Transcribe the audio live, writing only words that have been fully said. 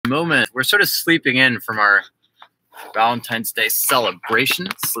moment. We're sort of sleeping in from our Valentine's Day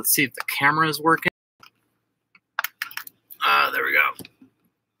celebrations. Let's see if the camera is working. There we go.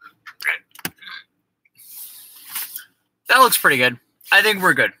 Okay. That looks pretty good. I think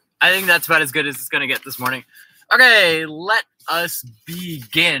we're good. I think that's about as good as it's going to get this morning. Okay, let us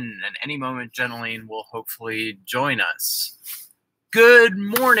begin. And any moment, Jeneline will hopefully join us. Good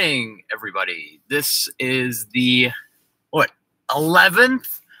morning, everybody. This is the,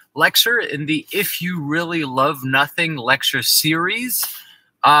 11th lecture in the If You Really Love Nothing lecture series.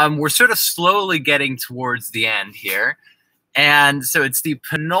 We're sort of slowly getting towards the end here. And so it's the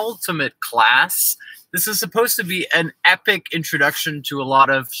penultimate class. This is supposed to be an epic introduction to a lot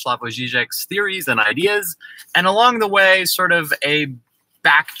of Zizek's theories and ideas, and along the way, sort of a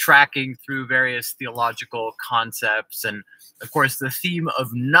backtracking through various theological concepts, and of course, the theme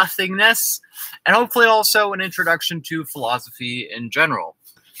of nothingness, and hopefully also an introduction to philosophy in general.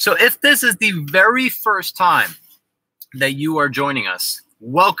 So if this is the very first time that you are joining us,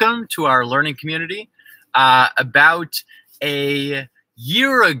 welcome to our learning community. About a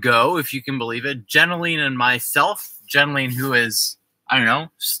year ago, if you can believe it, Jeneline and myself, Jeneline, who is, I don't know,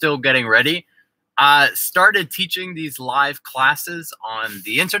 still getting ready, started teaching these live classes on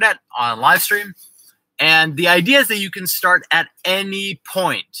the internet, on live stream. And the idea is that you can start at any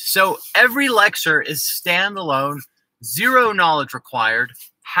point. So every lecture is standalone, zero knowledge required.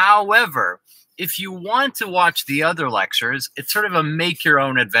 However, if you want to watch the other lectures, it's sort of a make your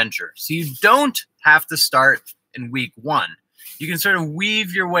own adventure. So you don't have to start in week one. You can sort of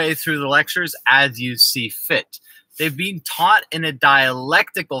weave your way through the lectures as you see fit. They've been taught in a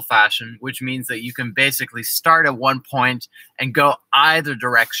dialectical fashion, which means that you can basically start at one point and go either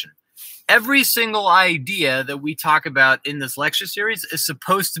direction. Every single idea that we talk about in this lecture series is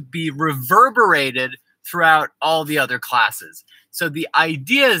supposed to be reverberated throughout all the other classes. So the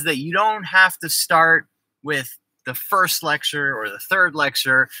idea is that you don't have to start with the first lecture or the third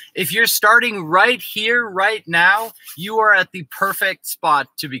lecture. If you're starting right here, right now, you are at the perfect spot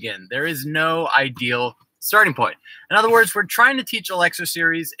to begin. There is no ideal starting point. In other words, we're trying to teach a lecture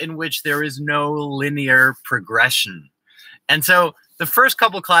series in which there is no linear progression. And so the first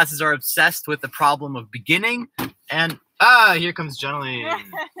couple classes are obsessed with the problem of beginning. And, here comes Jeneline.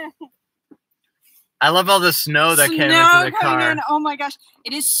 I love all the snow that came into the car. Oh my gosh,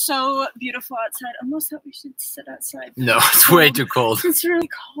 it is so beautiful outside. I almost thought we should sit outside. No, it's way too cold. It's really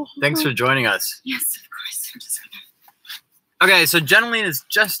cold. Thanks for joining us. Yes, of course. I'm just Okay, so Jeneline is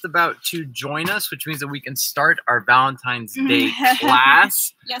just about to join us, which means that we can start our Valentine's Day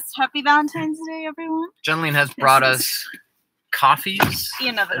class. Yes, happy Valentine's Day, everyone. Jeneline has brought us coffees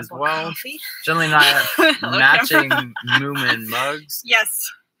as well. Coffee. Jeneline and I have matching Moomin mugs.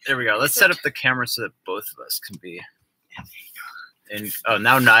 Yes. There we go. Let's set up the camera so that both of us can be. And oh,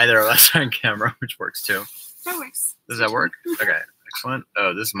 now neither of us are on camera, which works too. That works. Does that work? Okay, excellent.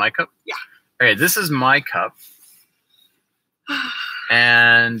 Oh, this is my cup? Yeah. Okay, this is my cup.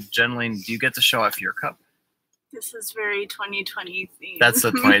 And Jeneline, do you get to show off your cup? This is very 2020 themed. That's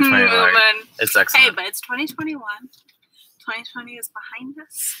the 2020 line. It's excellent. Hey, but it's 2021. 2020 is behind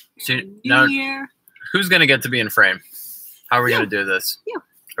us. So, New now, year. Who's going to get to be in frame? How are we going to do this? You.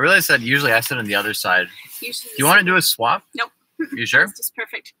 I realized that usually I sit on the other side. Usually do you want to do a swap? Nope. You sure? It's just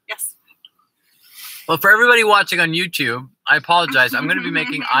perfect. Yes. Well, for everybody watching on YouTube, I apologize. I'm going to be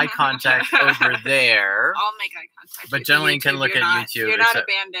making eye contact over there. I'll make eye contact. But Jeneline can look at YouTube. You're not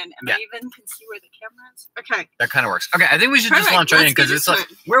abandoned. And I even can see where the camera is. Okay. That kind of works. Okay, I think we should just launch right in because it's like,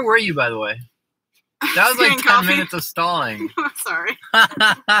 where were you, by the way? That was like 10 minutes of stalling. Sorry.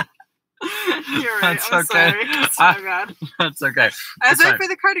 You're right. That's I'm okay. sorry. That's so bad. That's okay. I was waiting for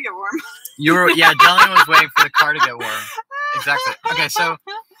the car to get warm. You were, yeah, Jeneline was waiting for the car to get warm. Exactly. Okay, so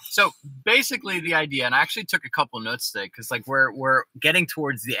basically the idea, and I actually took a couple notes today because like we're getting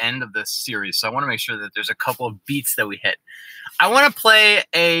towards the end of this series, so I want to make sure that there's a couple of beats that we hit. I want to play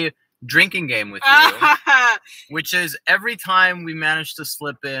a drinking game with you, which is every time we manage to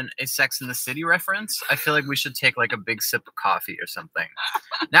slip in a Sex and the City reference, I feel like we should take like a big sip of coffee or something.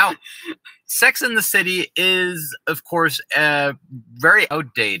 Now, Sex and the City is, of course, a very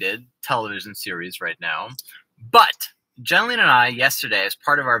outdated television series right now, but Jeneline and I, yesterday, as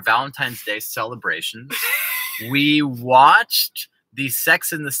part of our Valentine's Day celebrations, we watched the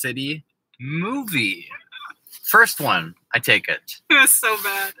Sex and the City movie. First one, I take it. It was so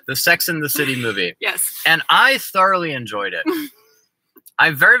bad. The Sex and the City movie. Yes. And I thoroughly enjoyed it. I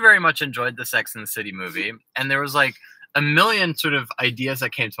very, very much enjoyed the Sex and the City movie. And there was like a million sort of ideas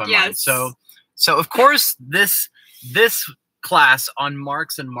that came to my mind. So of course, this class on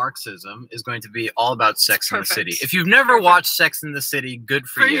Marx and Marxism is going to be all about Sex in the City. If you've never watched Sex in the City, good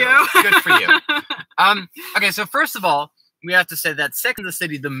for you. Good for you. Okay, so first of all, we have to say that Sex in the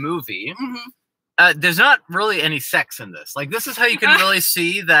City, the movie, there's not really any sex in this. Like, this is how you can really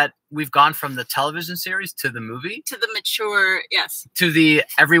see that we've gone from the television series to the movie. To the mature, yes. To the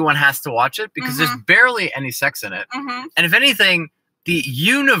everyone has to watch it, because there's barely any sex in it. And if anything, the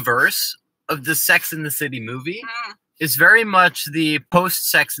universe of the Sex in the City movie is very much the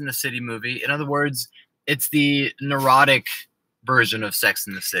post-Sex in the City movie. In other words, it's the neurotic version of Sex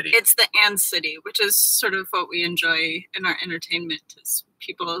in the City. It's the and city, which is sort of what we enjoy in our entertainment, is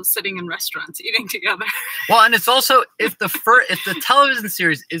people sitting in restaurants eating together. Well, and it's also, if the television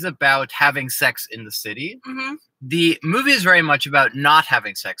series is about having sex in the city, the movie is very much about not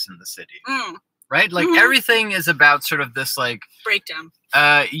having sex in the city. Right? Like everything is about sort of this like breakdown.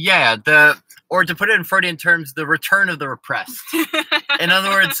 Yeah, or to put it in Freudian terms, the return of the repressed. In other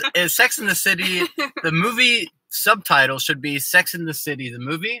words, is Sex in the City, the movie subtitle should be Sex in the City, the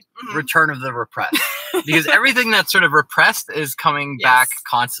movie, Return of the Repressed. Because everything that's sort of repressed is coming back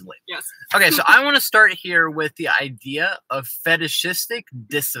constantly. Yes. Okay, so I want to start here with the idea of fetishistic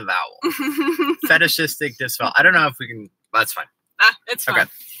disavowal. Fetishistic disavowal. I don't know if we can, that's fine. It's fine. Okay.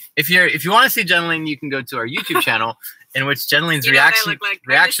 If you want to see Jenneline, you can go to our YouTube channel, in which Jenneline's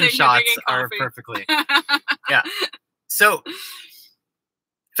reaction shots are perfectly. Yeah. So,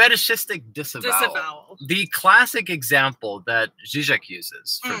 fetishistic disavowal. The classic example that Zizek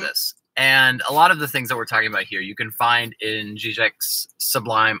uses for this, and a lot of the things that we're talking about here, you can find in Zizek's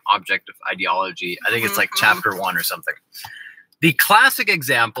Sublime Objective Ideology. I think it's like chapter 1 or something. The classic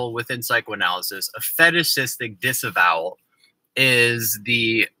example within psychoanalysis of fetishistic disavowal is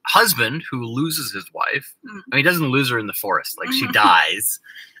the husband who loses his wife. I mean, he doesn't lose her in the forest, like she dies,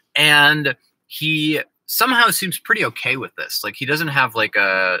 and he somehow seems pretty okay with this. Like, he doesn't have like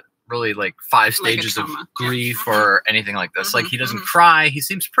a really like 5 stages of grief or anything like this. Like, he doesn't cry. He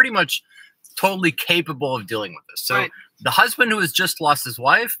seems pretty much totally capable of dealing with this. So the husband who has just lost his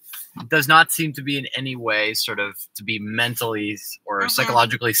wife does not seem to be in any way sort of to be mentally or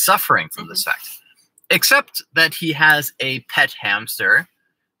psychologically suffering from this fact. Except that he has a pet hamster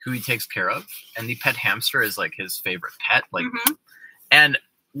who he takes care of. And the pet hamster is like his favorite pet. Like, and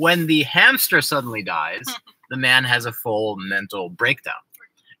when the hamster suddenly dies, the man has a full mental breakdown.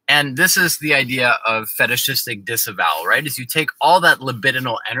 And this is the idea of fetishistic disavowal, right? Is you take all that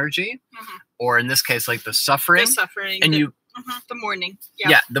libidinal energy, or in this case, like the suffering, and the mourning.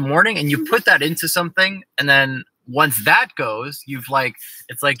 Yeah, the mourning, and you put that into something, and then once that goes, it's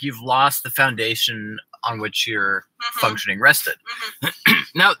like you've lost the foundation on which your functioning rested.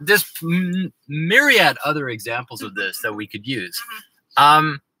 Now, there's myriad other examples of this that we could use.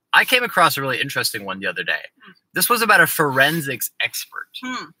 I came across a really interesting one the other day. This was about a forensics expert.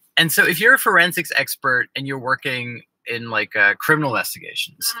 And so if you're a forensics expert and you're working in like criminal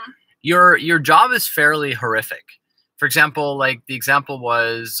investigations, your job is fairly horrific. For example, like the example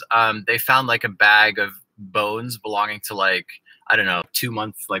was they found like a bag of bones belonging to like, I don't know,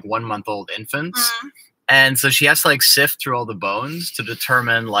 1 month old infants. And so she has to like sift through all the bones to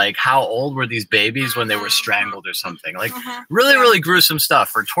determine like how old were these babies when they were strangled or something. Like really, really gruesome stuff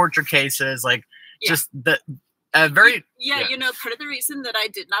for torture cases. Like just the very you know, part of the reason that I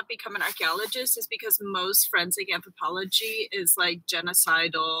did not become an archaeologist is because most forensic anthropology is like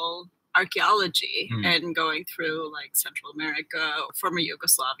genocidal archaeology and going through like Central America, former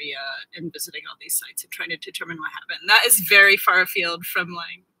Yugoslavia, and visiting all these sites and trying to determine what happened. And that is very far afield from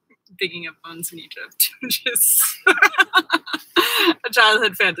like digging up bones in Egypt, which is a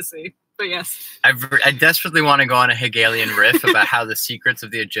childhood fantasy. But yes, I desperately want to go on a Hegelian riff about how the secrets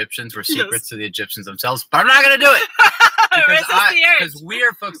of the Egyptians were secrets to the Egyptians themselves, but I'm not going to do it because we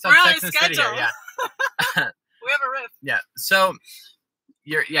are focused on Sex and the City here. Yeah, we have a riff. Yeah, so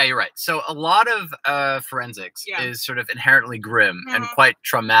you're right. So a lot of forensics is sort of inherently grim and quite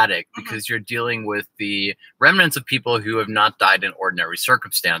traumatic because you're dealing with the remnants of people who have not died in ordinary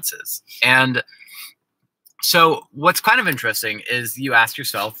circumstances. And so what's kind of interesting is you ask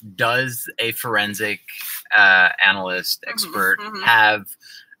yourself, does a forensic analyst, expert have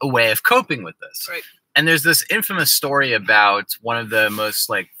a way of coping with this? Right. And there's this infamous story about one of the most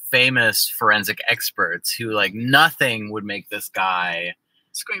like famous forensic experts who like nothing would make this guy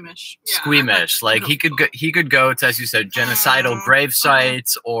squeamish. Like he could go to, as you said, genocidal grave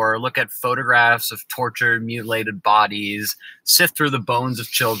sites or look at photographs of tortured, mutilated bodies, sift through the bones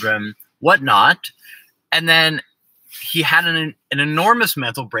of children, whatnot. And then he had an enormous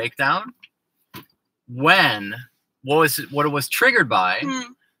mental breakdown when what it was triggered by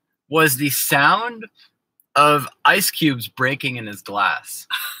was the sound of ice cubes breaking in his glass.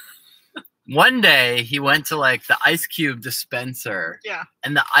 One day he went to like the ice cube dispenser,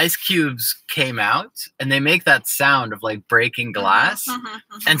 and the ice cubes came out, and they make that sound of like breaking glass,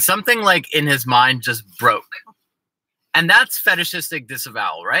 and something like in his mind just broke. And that's fetishistic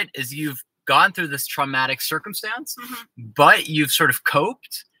disavowal, right? Is you've gone through this traumatic circumstance, but you've sort of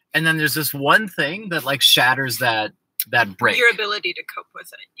coped, and then there's this one thing that like shatters that break. Your ability to cope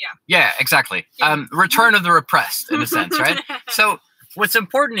with it, Yeah, exactly. Return of the repressed, in a sense, right? So what's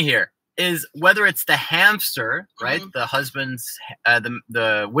important here is whether it's the hamster, right? The husband's,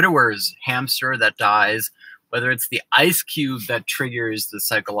 the widower's hamster that dies, whether it's the ice cube that triggers the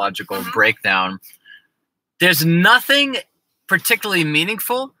psychological breakdown. There's nothing particularly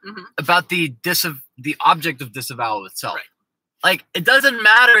meaningful about the object of disavowal itself. Right. Like, it doesn't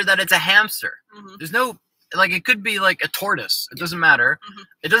matter that it's a hamster. There's no, like, it could be like a tortoise. It doesn't matter.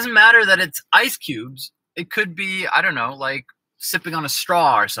 It doesn't matter that it's ice cubes. It could be, I don't know, like sipping on a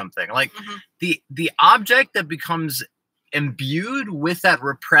straw or something. Like the object that becomes imbued with that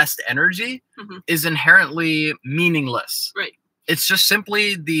repressed energy is inherently meaningless. Right. It's just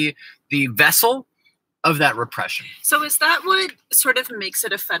simply the vessel of that repression. So is that what sort of makes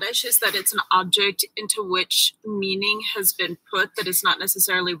it a fetish, is that it's an object into which meaning has been put that is not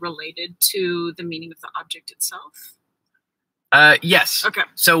necessarily related to the meaning of the object itself? Yes. Okay.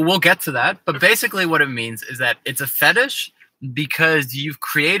 So we'll get to that. But basically what it means is that it's a fetish because you've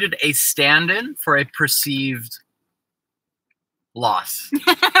created a stand-in for a perceived loss. Is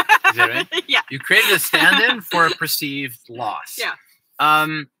that right? Yeah. You created a stand-in for a perceived loss. Yeah.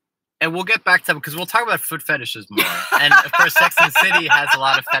 And we'll get back to, because we'll talk about foot fetishes more. And of course, Sex and the City has a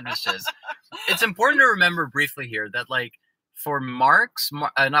lot of fetishes. It's important to remember briefly here that, like, for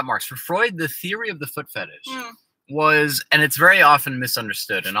for Freud, the theory of the foot fetish was, and it's very often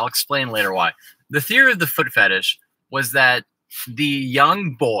misunderstood, and I'll explain later why. The theory of the foot fetish was that the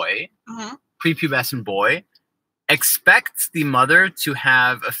young boy, prepubescent boy, expects the mother to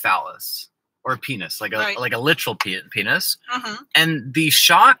have a phallus or a penis, like a literal penis. And the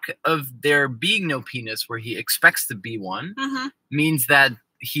shock of there being no penis where he expects to be one means that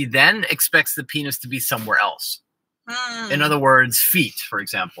he then expects the penis to be somewhere else. In other words, feet, for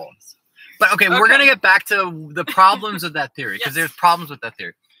example. But okay, we're going to get back to the problems of that theory, because there's problems with that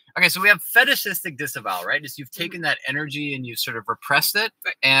theory. Okay, so we have fetishistic disavowal, right? Is you've taken that energy and you've sort of repressed it,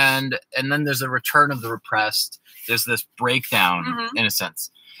 and then there's a return of the repressed. There's this breakdown, in a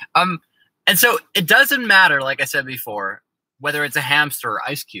sense. And so it doesn't matter, like I said before, whether it's a hamster or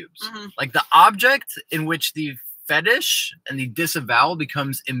ice cubes. Like, the object in which the fetish and the disavowal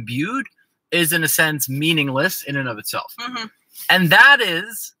becomes imbued is, in a sense, meaningless in and of itself. And that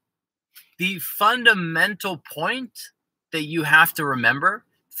is the fundamental point that you have to remember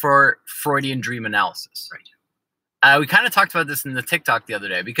for Freudian dream analysis. Right. We kind of talked about this in the TikTok the other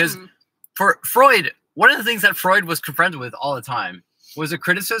day, because for Freud, one of the things that Freud was confronted with all the time was a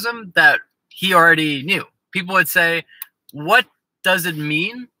criticism that he already knew. People would say, what does it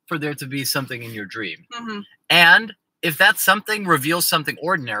mean for there to be something in your dream? And if that something reveals something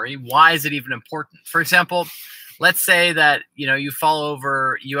ordinary, why is it even important? For example, let's say that, you know, you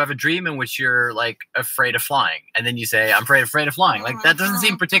have a dream in which you're like afraid of flying. And then you say, I'm afraid of flying. Like, that doesn't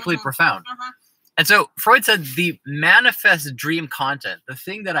seem particularly profound. And so Freud said the manifest dream content, the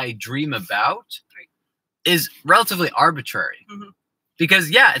thing that I dream about, is relatively arbitrary.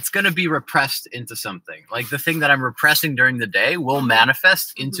 Because, yeah, it's going to be repressed into something. Like, the thing that I'm repressing during the day will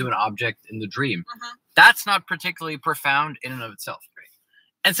manifest into an object in the dream. That's not particularly profound in and of itself.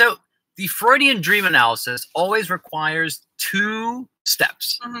 And so the Freudian dream analysis always requires two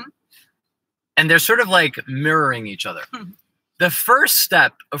steps. And they're sort of like mirroring each other. The first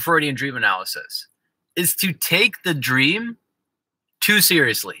step of Freudian dream analysis is to take the dream too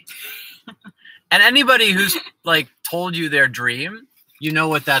seriously. And anybody who's like told you their dream, you know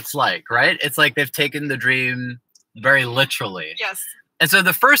what that's like, right? It's like they've taken the dream very literally. Yes. And so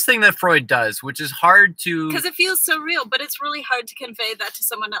the first thing that Freud does, which is hard to... Because it feels so real, but it's really hard to convey that to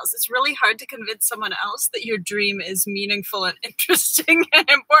someone else. It's really hard to convince someone else that your dream is meaningful and interesting and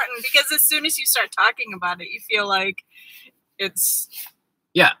important, because as soon as you start talking about it, you feel like it's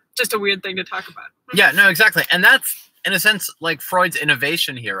just a weird thing to talk about. Yeah, no, exactly. And that's, in a sense, like Freud's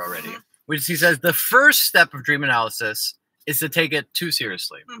innovation here already, which he says the first step of dream analysis is to take it too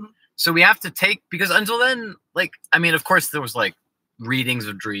seriously. So we have to take, because until then, like, I mean, of course, there was like readings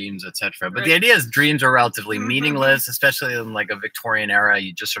of dreams, etc. But the idea is dreams are relatively meaningless, especially in like a Victorian era.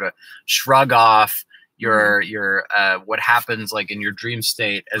 You just sort of shrug off, your what happens like in your dream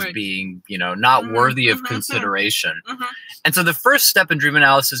state as being, you know, not worthy of consideration. And so the first step in dream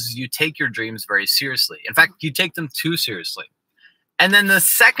analysis is you take your dreams very seriously. In fact, you take them too seriously. And then the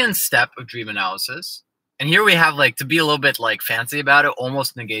second step of dream analysis, and here we have, like, to be a little bit like fancy about it,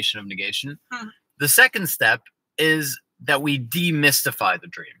 almost negation of negation. The second step is that we demystify the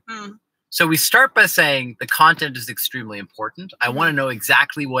dream. So we start by saying the content is extremely important. I want to know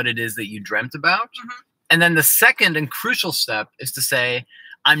exactly what it is that you dreamt about. And then the second and crucial step is to say,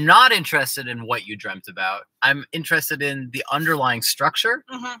 I'm not interested in what you dreamt about. I'm interested in the underlying structure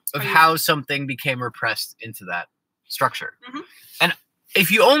of how something became repressed into that structure. And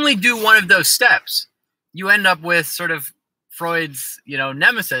if you only do one of those steps, you end up with sort of Freud's, you know,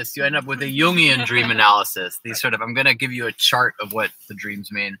 nemesis. You end up with a Jungian dream analysis. These sort of, I'm going to give you a chart of what the dreams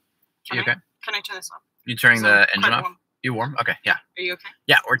mean. Can I turn this off? You turning the engine off? You warm? Okay, yeah. Are you okay?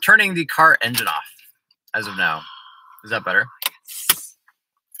 Yeah, we're turning the car engine off as of now. Is that better? Yes.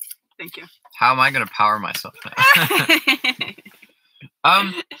 Thank you. How am I going to power myself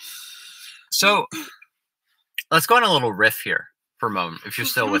now? So let's go on a little riff here for a moment, if you're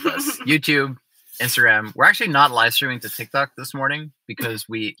still with us. YouTube, Instagram. We're actually not live streaming to TikTok this morning because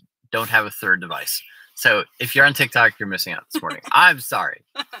we don't have a third device. So if you're on TikTok, you're missing out this morning. I'm sorry.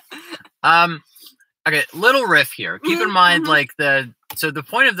 Okay, little riff here. Keep in mind, like, the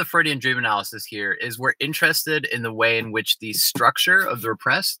point of the Freudian dream analysis here is we're interested in the way in which the structure of the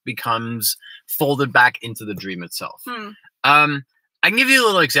repressed becomes folded back into the dream itself. I can give you a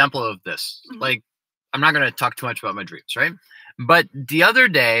little example of this. Like, I'm not going to talk too much about my dreams, right? But the other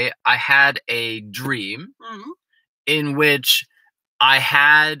day, I had a dream in which I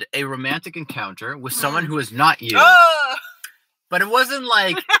had a romantic encounter with someone who was not you. But it wasn't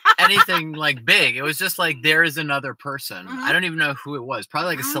like anything like big. It was just like, there is another person. I don't even know who it was.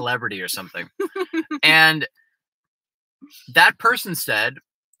 Probably like a celebrity or something. And that person said,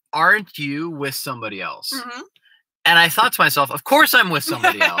 aren't you with somebody else? And I thought to myself, of course I'm with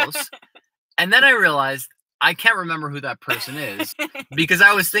somebody else. And then I realized I can't remember who that person is because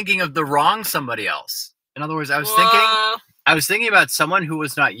I was thinking of the wrong somebody else. In other words, I was thinking about someone who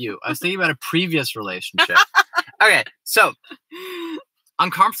was not you. I was thinking about a previous relationship. Okay, so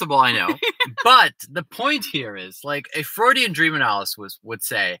uncomfortable, I know. But the point here is, like, a Freudian dream analysis would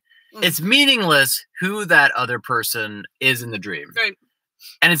say, it's meaningless who that other person is in the dream. Right.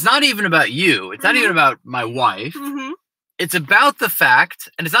 And it's not even about you. It's not even about my wife. It's about the fact,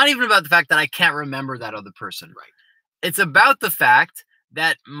 and it's not even about the fact that I can't remember that other person. Right. It's about the fact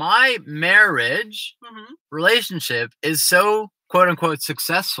that my marriage relationship is so, quote unquote,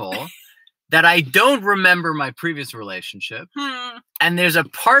 successful that I don't remember my previous relationship. And there's a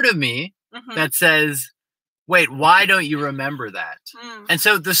part of me that says, wait, why don't you remember that? And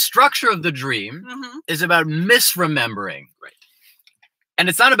so the structure of the dream is about misremembering. Right. And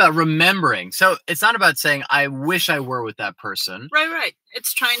it's not about remembering. So it's not about saying, I wish I were with that person. Right.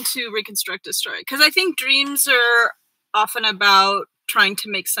 It's trying to reconstruct a story. Because I think dreams are often about trying to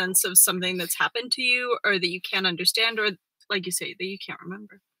make sense of something that's happened to you or that you can't understand, or, like you say, that you can't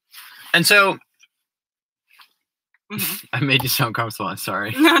remember. And so I made you sound comfortable. I'm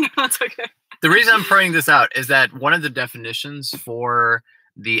sorry. No, it's okay. The reason I'm pointing this out is that one of the definitions for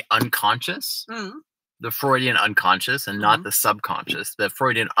the unconscious, the Freudian unconscious and not the subconscious, the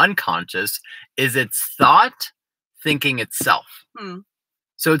Freudian unconscious is its thought thinking itself.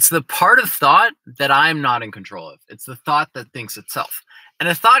 So it's the part of thought that I'm not in control of. It's the thought that thinks itself. And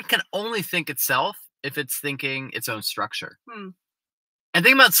a thought can only think itself if it's thinking its own structure. And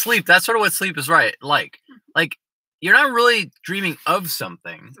think about sleep. That's sort of what sleep is like. Like, you're not really dreaming of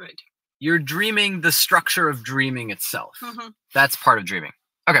something. Right. You're dreaming the structure of dreaming itself. That's part of dreaming.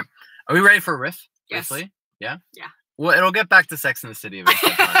 Okay. Are we ready for a riff? Yes. Briefly? Yeah? Yeah. Well, it'll get back to Sex and the City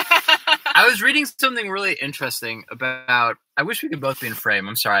eventually. I was reading something really interesting about, I wish we could both be in frame.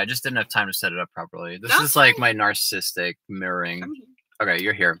 I'm sorry. I just didn't have time to set it up properly. This is like my narcissistic mirroring. Okay,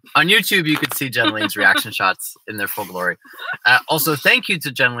 you're here. On YouTube, you could see Jeneline's reaction shots in their full glory. Also, thank you to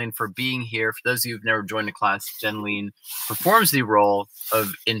Jeneline for being here. For those of you who've never joined the class, Jeneline performs the role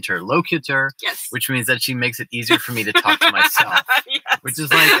of interlocutor, which means that she makes it easier for me to talk to myself, which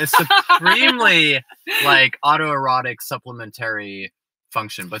is like a supremely like autoerotic supplementary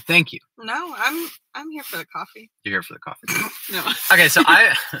function. But thank you. No, I'm here for the coffee. You're here for the coffee. No. Okay, so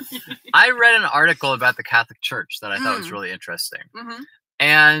I read an article about the Catholic Church that I thought was really interesting.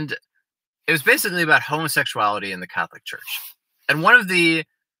 And it was basically about homosexuality in the Catholic Church. And one of the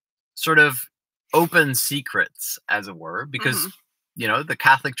sort of open secrets, as it were, because you know, the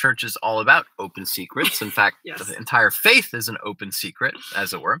Catholic Church is all about open secrets. In fact, Yes. the entire faith is an open secret,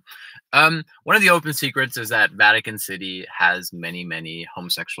 as it were. One of the open secrets is that Vatican City has many, many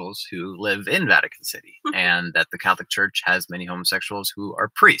homosexuals who live in Vatican City, and that the Catholic Church has many homosexuals who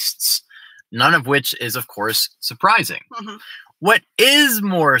are priests, none of which is, of course, surprising. What is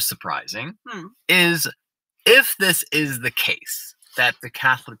more surprising is if this is the case, that the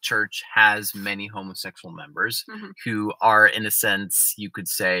Catholic Church has many homosexual members who are, in a sense, you could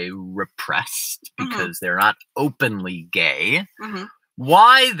say, repressed because they're not openly gay.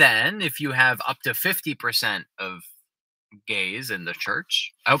 Why then, if you have up to 50% of gays in the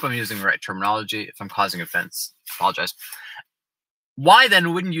church, I hope I'm using the right terminology. If I'm causing offense, I apologize. Why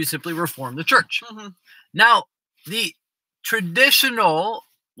then wouldn't you simply reform the church? Now, the traditional,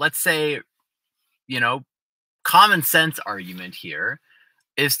 let's say, you know, common sense argument here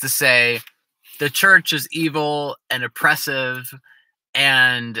is to say the church is evil and oppressive,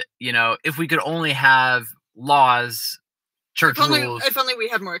 and, you know, if we could only have laws, church rules. If only we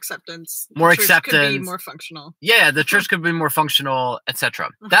had more acceptance. More the church acceptance. Could be more functional. Yeah, the church could be more functional, etc.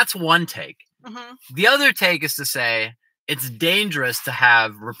 That's one take. The other take is to say it's dangerous to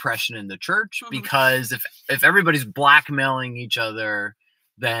have repression in the church because if everybody's blackmailing each other,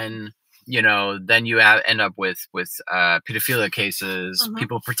 then, you know, then you end up with pedophilia cases,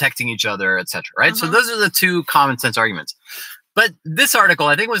 people protecting each other, etc. Right? So those are the two common sense arguments. But this article,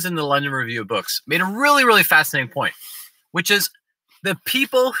 I think it was in the London Review of Books, made a really, really fascinating point, which is the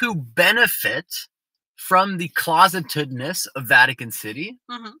people who benefit from the closetedness of Vatican City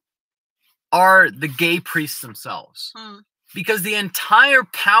are the gay priests themselves. Because the entire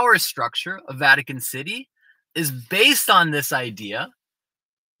power structure of Vatican City is based on this idea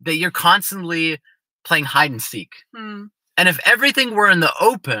that you're constantly playing hide and seek. And if everything were in the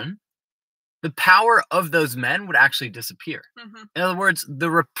open, the power of those men would actually disappear. In other words, the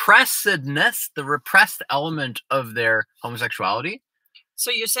repressedness, the repressed element of their homosexuality.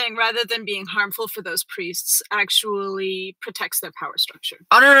 So you're saying rather than being harmful for those priests, actually protects their power structure?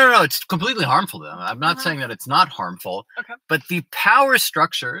 Oh, no. It's completely harmful to them. I'm not saying that it's not harmful. But the power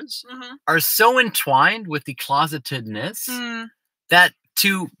structures are so entwined with the closetedness that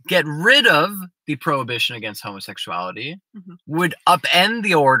to get rid of the prohibition against homosexuality would upend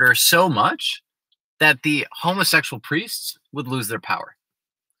the order so much that the homosexual priests would lose their power.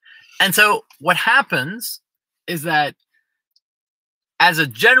 And so what happens is that, as a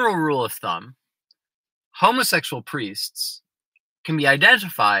general rule of thumb, homosexual priests can be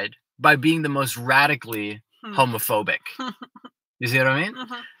identified by being the most radically homophobic. You see what I mean?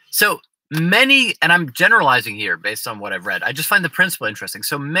 So many, and I'm generalizing here based on what I've read, I just find the principle interesting.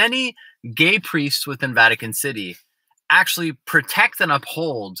 So many gay priests within Vatican City actually protect and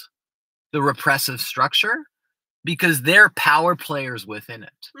uphold the repressive structure because they're power players within it.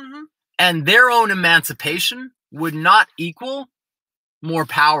 And their own emancipation would not equal more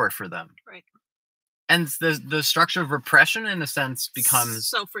power for them. Right. And the structure of repression, in a sense, becomes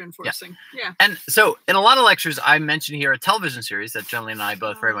self-reinforcing. Yeah. And so in a lot of lectures, I mention here a television series that Jenny and I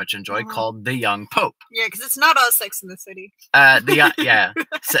both very much enjoy called The Young Pope. Yeah, because it's not all Sex in the City.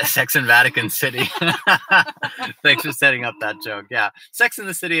 Sex in Vatican City. Thanks for setting up that joke. Yeah, Sex in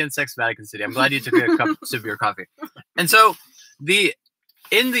the City and Sex Vatican City. I'm glad you took a sip of your coffee. And so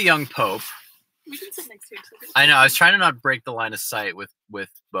in The Young Pope, we can sit next to each other. I know. I was trying to not break the line of sight with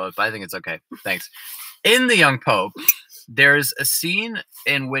both, but I think it's okay. Thanks. In The Young Pope, there's a scene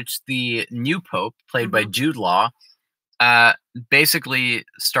in which the new Pope, played by Jude Law, basically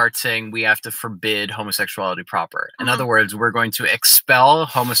starts saying we have to forbid homosexuality proper. In other words, we're going to expel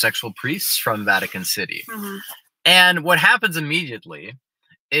homosexual priests from Vatican City. And what happens immediately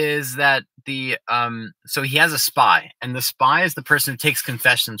is that so he has a spy, and the spy is the person who takes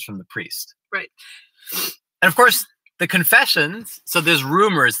confessions from the priest. Right. And of course, the confessions, so there's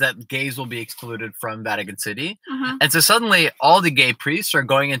rumors that gays will be excluded from Vatican City. And so suddenly all the gay priests are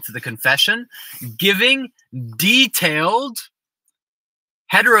going into the confession, giving detailed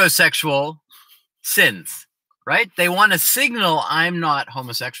heterosexual sins, right? They want to signal I'm not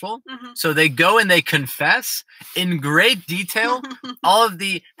homosexual. So they go and they confess in great detail all of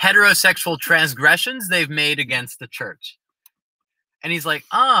the heterosexual transgressions they've made against the church. And he's like,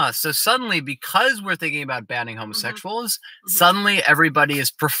 so suddenly, because we're thinking about banning homosexuals, suddenly everybody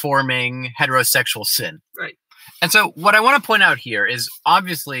is performing heterosexual sin. Right. And so what I want to point out here is,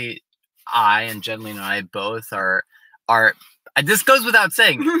 obviously, I and Jenny and I both are this goes without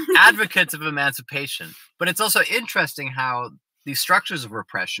saying, advocates of emancipation. But it's also interesting how these structures of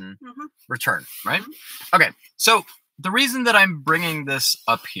repression return, right? Okay, so the reason that I'm bringing this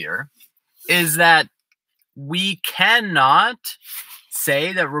up here is that we cannot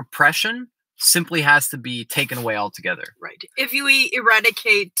say that repression simply has to be taken away altogether. Right. If you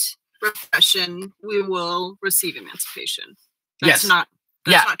eradicate repression, we will receive emancipation. That's not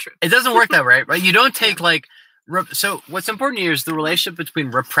true. It doesn't work that way, right? You don't take like so what's important here is the relationship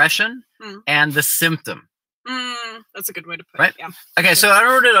between repression and the symptom. That's a good way to put it. Yeah. Okay, so in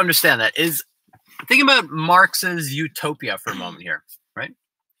order to understand that is think about Marx's utopia for a moment here, right?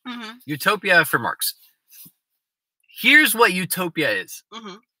 Utopia for Marx. Here's what utopia is.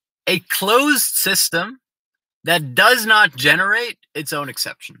 A closed system that does not generate its own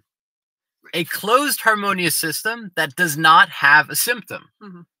exception. A closed harmonious system that does not have a symptom.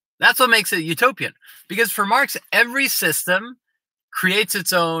 That's what makes it utopian. Because for Marx, every system creates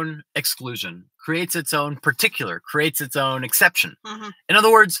its own exclusion, creates its own particular, creates its own exception. In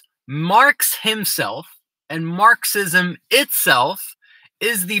other words, Marx himself and Marxism itself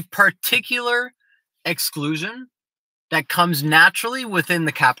is the particular exclusion that comes naturally within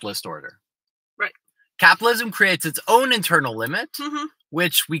the capitalist order. Right. Capitalism creates its own internal limit,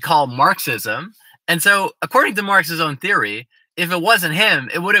 which we call Marxism. And so, according to Marx's own theory, if it wasn't him,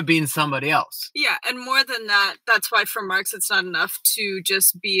 it would have been somebody else. Yeah, and more than that, that's why for Marx it's not enough to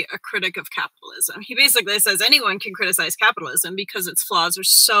just be a critic of capitalism. He basically says anyone can criticize capitalism because its flaws are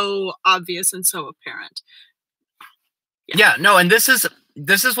so obvious and so apparent. Yeah, no, and this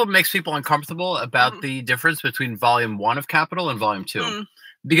is what makes people uncomfortable about the difference between volume 1 of Capital and volume 2.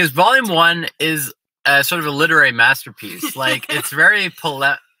 Because volume 1 is sort of a literary masterpiece. Like, it's very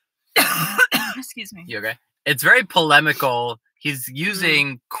Excuse me. You okay? It's very polemical. He's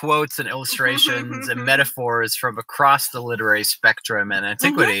using quotes and illustrations and metaphors from across the literary spectrum and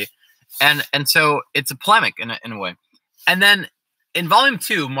antiquity. And so it's a polemic in a way. And then in volume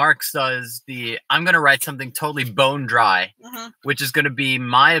 2, Marx does I'm going to write something totally bone dry, which is going to be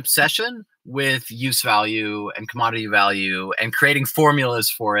my obsession with use value and commodity value and creating formulas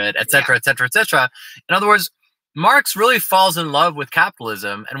for it, et cetera, et cetera, et cetera. In other words, Marx really falls in love with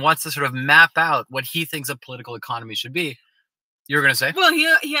capitalism and wants to sort of map out what he thinks a political economy should be. You're going to say? Well,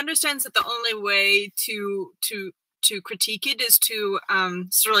 he understands that the only way to critique it is to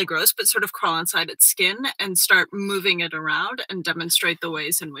it's really gross, but sort of crawl inside its skin and start moving it around and demonstrate the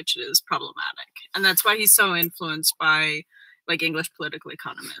ways in which it is problematic. And that's why he's so influenced by like English political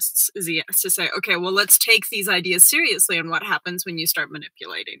economists, is he has to say, okay, well, let's take these ideas seriously and what happens when you start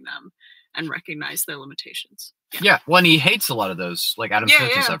manipulating them and recognize their limitations. Yeah. Well, and he hates a lot of those, like Adam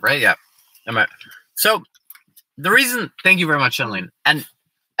Smith and stuff, right? Yeah. So the reason, thank you very much, Jeneline. And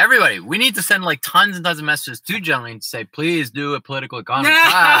everybody, we need to send like tons and tons of messages to Jeneline to say, please do a political economy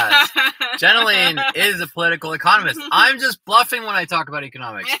class. Jeneline is a political economist. I'm just bluffing when I talk about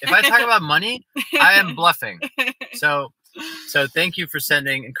economics. If I talk about money, I am bluffing. So thank you for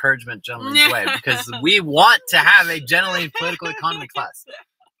sending encouragement Jeneline's way, because we want to have a Jeneline political economy class.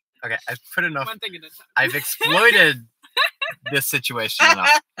 Okay, I've put enough. One thing at a time. I've exploited this situation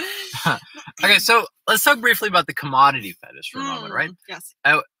enough. Okay, so let's talk briefly about the commodity fetish for a moment, right? Yes.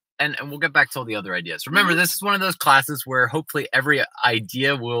 And we'll get back to all the other ideas. Remember, this is one of those classes where hopefully every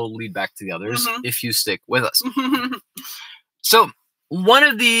idea will lead back to the others if you stick with us. So one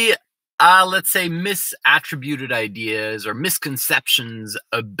of the, let's say, misattributed ideas or misconceptions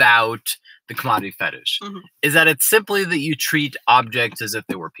about the commodity fetish is that it's simply that you treat objects as if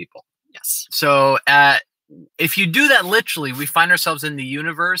they were people. Yes. So if you do that literally, we find ourselves in the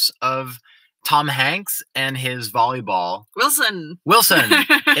universe of Tom Hanks and his volleyball. Wilson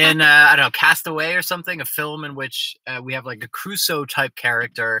in, I don't know, Castaway or something, a film in which we have like a Crusoe type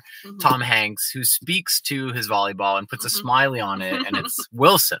character, Tom Hanks, who speaks to his volleyball and puts a smiley on it, and it's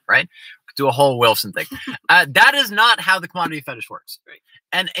Wilson, right? Do a whole Wilson thing. That is not how the commodity fetish works. Right.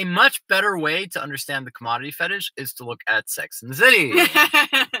 And a much better way to understand the commodity fetish is to look at Sex and the City.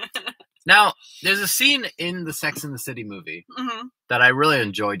 Now, there's a scene in the Sex and the City movie that I really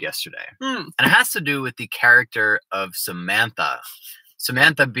enjoyed yesterday. And it has to do with the character of Samantha.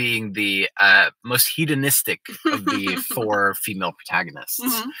 Samantha being the most hedonistic of the 4 female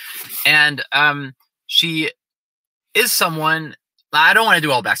protagonists. And she is someone... I don't want to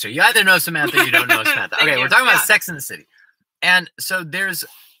do all backstory. You either know Samantha or you don't know Samantha. Okay, we're talking about Sex and the City. And so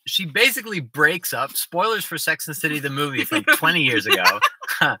she basically breaks up. Spoilers for Sex and the City, the movie from 20 years ago.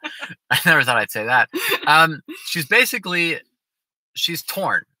 I never thought I'd say that. She's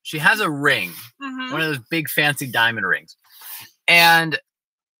torn. She has a ring, one of those big fancy diamond rings. And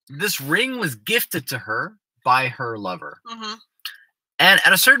this ring was gifted to her by her lover. And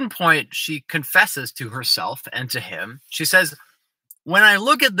at a certain point, she confesses to herself and to him. She says, when I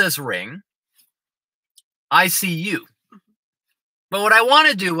look at this ring, I see you. But what I want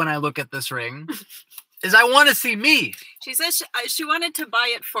to do when I look at this ring is I want to see me. She says she wanted to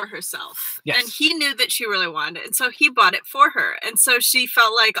buy it for herself. Yes. And he knew that she really wanted it. And so he bought it for her. And so she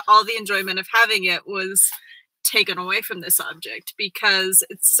felt like all the enjoyment of having it was taken away from this object because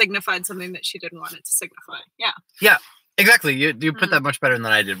it signified something that she didn't want it to signify. Yeah. Yeah, exactly. You put that much better than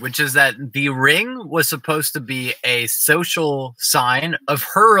I did, which is that the ring was supposed to be a social sign of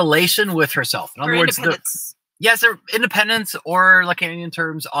her relation with herself. In other words, yes, independence, or Lacanian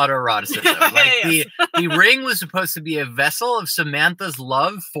terms, autoeroticism. Like the ring was supposed to be a vessel of Samantha's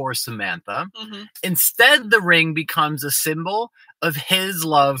love for Samantha. Instead, the ring becomes a symbol of his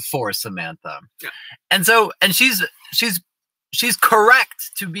love for Samantha. Yeah. And so, and she's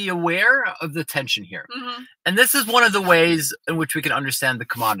correct to be aware of the tension here. And this is one of the ways in which we can understand the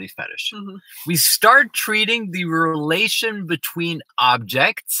commodity fetish. We start treating the relation between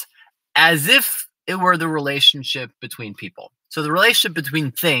objects as if it were the relationship between people. So the relationship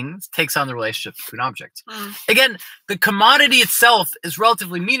between things takes on the relationship between objects. Again, the commodity itself is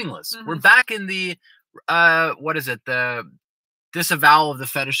relatively meaningless. We're back in the, what is it? The disavowal of the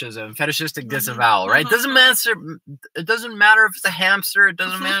fetishism, fetishistic disavowal, right? It doesn't matter if it's a hamster. It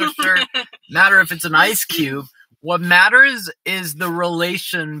doesn't matter if it's an ice cube. What matters is the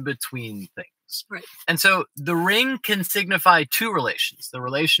relation between things. Right. And so the ring can signify two relations. The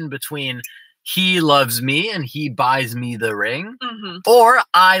relation between he loves me and he buys me the ring, or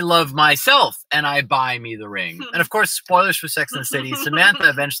I love myself and I buy me the ring. And of course, spoilers for Sex and the City, Samantha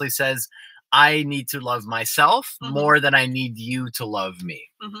eventually says, I need to love myself more than I need you to love me.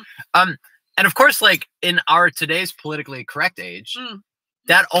 And of course, like in our today's politically correct age,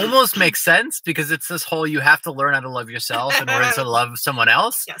 that almost makes sense because it's this whole, you have to learn how to love yourself in order to love someone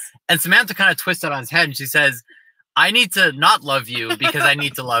else. Yes. And Samantha kind of twists it on his head and she says, I need to not love you because I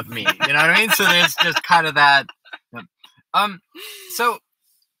need to love me. You know what I mean? So there's just kind of that. So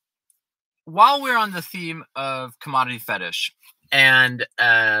while we're on the theme of commodity fetish and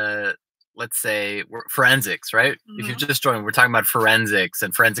let's say forensics, right? If you've just joined, we're talking about forensics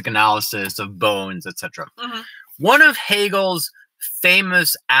and forensic analysis of bones, etc. One of Hegel's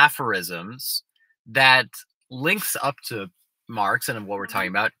famous aphorisms that links up to Marx and what we're talking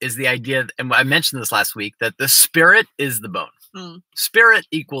about is the idea, and I mentioned this last week, that the spirit is the bone. Spirit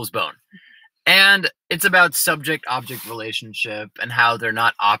equals bone. And it's about subject-object relationship and how they're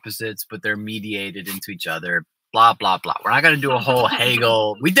not opposites, but they're mediated into each other, blah, blah, blah. We're not going to do a whole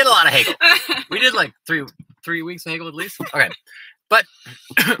Hegel. We did a lot of Hegel. We did like three weeks of Hegel at least. Okay. But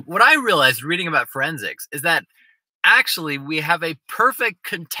what I realized reading about forensics is that actually we have a perfect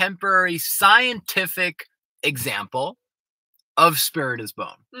contemporary scientific example of spirit as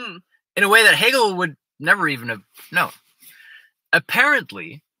bone in a way that Hegel would never even have known.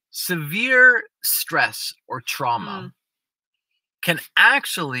 Apparently, severe stress or trauma can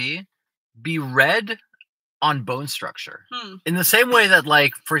actually be read on bone structure in the same way that,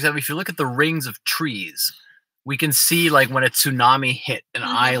 like, for example, if you look at the rings of trees, we can see like when a tsunami hit an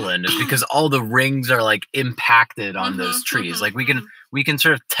island is because all the rings are like impacted on those trees. Like we can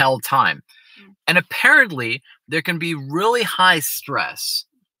sort of tell time. And apparently there can be really high stress,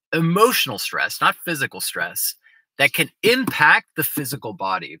 emotional stress, not physical stress, that can impact the physical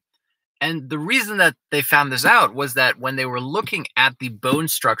body. And the reason that they found this out was that when they were looking at the bone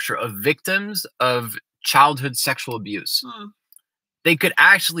structure of victims of childhood sexual abuse, they could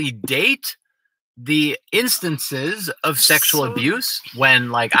actually date the instances of sexual abuse when,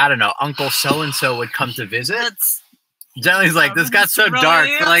 like, I don't know, Uncle so-and-so would come to visit. Generally, he's like, this got so dark.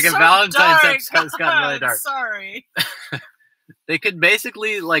 But like in Valentine's episode, it's gotten really dark. Sorry. They could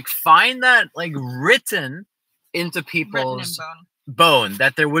basically like find that like written into people's bone,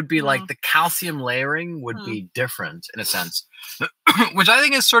 that there would be like the calcium layering would be different in a sense, which I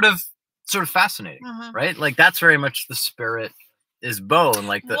think is sort of fascinating, right? Like that's very much the spirit is bone.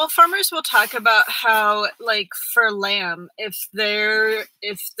 Like the farmers will talk about how, like, for lamb, if they're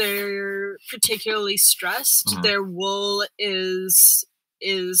particularly stressed, their wool is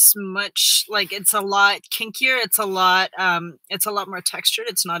much, like, it's a lot kinkier, it's a lot more textured,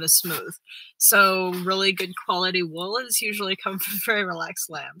 it's not as smooth. So really good quality wool is usually come from very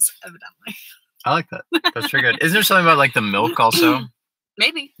relaxed lambs, evidently. I like that. That's pretty good. Isn't there something about like the milk also?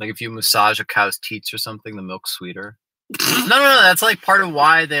 Maybe. Like if you massage a cow's teats or something, the milk's sweeter. No. That's like part of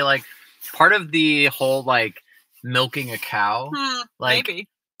why they like part of the whole like milking a cow. Like, maybe.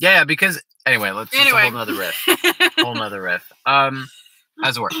 Yeah, because anyway, it's a whole nother riff.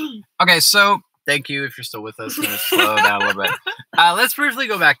 As it were. Okay, so thank you if you're still with us. I'm gonna slow down a little bit. Let's briefly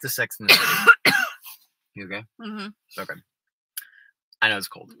go back to Sex and the City. You okay? Okay. I know it's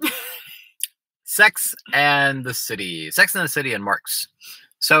cold. Sex and the City and Marx.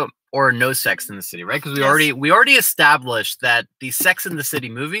 So or no Sex in the City, right? Because Yes. we already established that the Sex in the City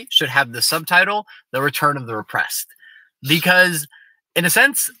movie should have the subtitle "The Return of the Repressed," because in a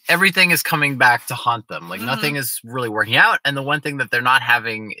sense, everything is coming back to haunt them. Like nothing is really working out, and the one thing that they're not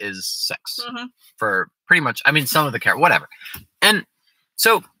having is sex for pretty much. I mean, some of the characters, whatever. And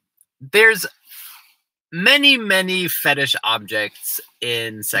so there's many fetish objects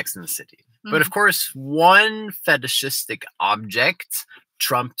in Sex in the City, but of course, one fetishistic object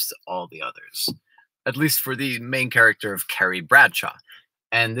trumps all the others. At least for the main character of Carrie Bradshaw,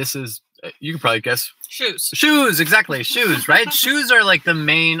 and this is. You can probably guess. Shoes. Shoes, exactly. Shoes, right? Shoes are like the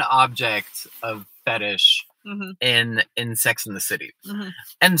main object of fetish in Sex in the City.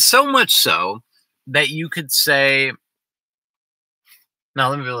 And so much so that you could say, now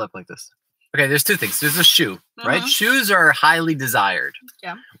let me build up like this. Okay, there's two things. There's a shoe, right? Shoes are highly desired.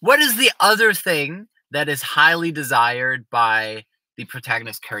 Yeah. What is the other thing that is highly desired by the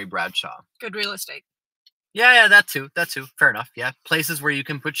protagonist, Carrie Bradshaw? Good real estate. Yeah, that too. Fair enough. Yeah, places where you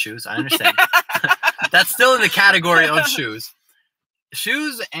can put shoes. I understand. That's still in the category of shoes.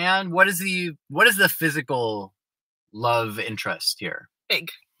 Shoes, and what is the physical love interest here?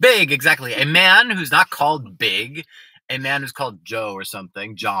 Big, exactly. A man who's not called Big, a man who's called Joe or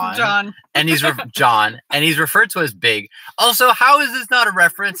something, John, and he's John, and he's referred to as Big. Also, how is this not a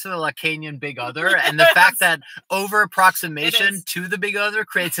reference to the Lacanian Big Other and the fact that over approximation to the Big Other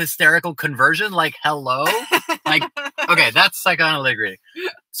creates hysterical conversion? Like, hello, like, okay, that's psychoanalytic.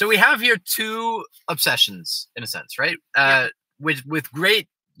 So we have here two obsessions in a sense, right? With great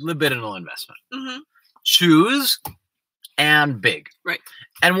libidinal investment, shoes and Big, right?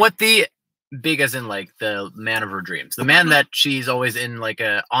 And what the Big as in like the man of her dreams, the man that she's always in like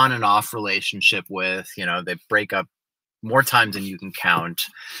a on and off relationship with. You know, they break up more times than you can count.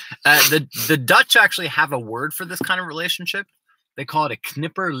 The Dutch actually have a word for this kind of relationship. They call it a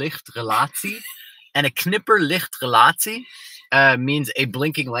knipperlichtrelatie, and a knipperlichtrelatie means a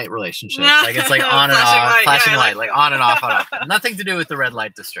blinking light relationship. Like it's like on and off, flashing light, like on and off, on and off. Nothing to do with the red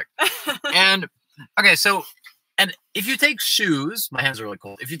light district. And okay, so. And if you take shoes, my hands are really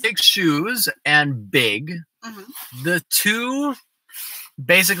cold. If you take shoes and Big, the two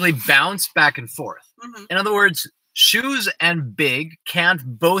basically bounce back and forth. In other words, shoes and Big can't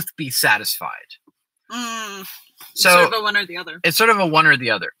both be satisfied. So sort of a one or the other. It's sort of a one or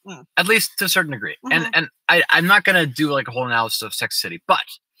the other, at least to a certain degree. And I'm not going to do like a whole analysis of Sex City, but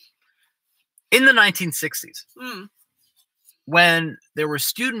in the 1960s, when there were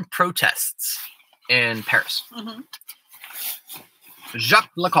student protests in Paris, Jacques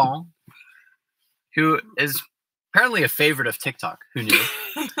Lacan, who is apparently a favorite of TikTok, who knew?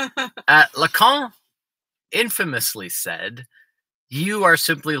 Lacan infamously said, "You are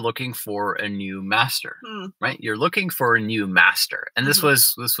simply looking for a new master, right? You're looking for a new master," and this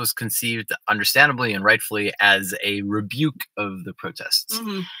was conceived, understandably and rightfully, as a rebuke of the protests.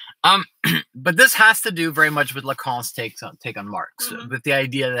 But this has to do very much with Lacan's take on Marx, with the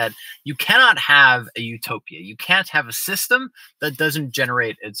idea that you cannot have a utopia, you can't have a system that doesn't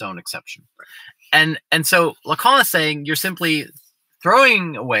generate its own exception. And so Lacan is saying you're simply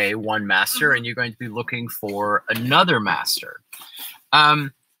throwing away one master and you're going to be looking for another master.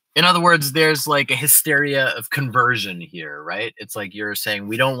 In other words, there's like a hysteria of conversion here, right? It's like you're saying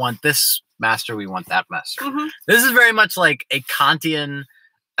we don't want this master, we want that master. This is very much like a Kantian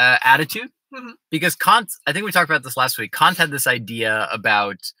attitude, because Kant, I think we talked about this last week, Kant had this idea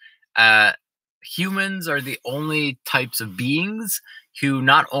about humans are the only types of beings who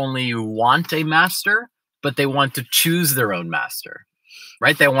not only want a master, but they want to choose their own master,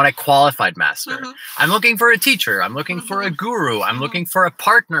 right? They want a qualified master. I'm looking for a teacher. I'm looking for a guru. I'm looking for a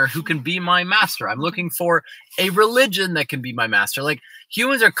partner who can be my master. I'm looking for a religion that can be my master. Like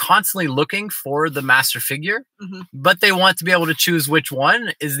humans are constantly looking for the master figure, but they want to be able to choose which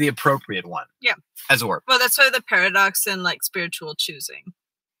one is the appropriate one. Yeah. As it were. Well, that's sort of the paradox in like spiritual choosing.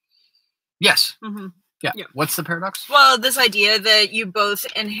 Yes. Yeah. What's the paradox? Well, this idea that you both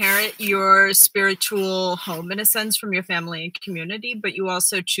inherit your spiritual home in a sense from your family and community, but you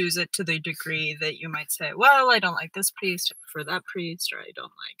also choose it to the degree that you might say, well, I don't like this priest, I prefer that priest, or I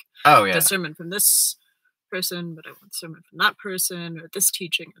don't like the sermon from this person, but I want the sermon from that person, or this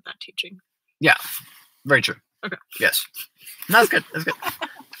teaching or that teaching. Yeah. Very true. Okay. Yes. No, that's good. That's good.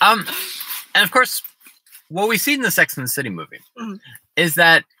 And of course, what we see in the Sex and the City movie is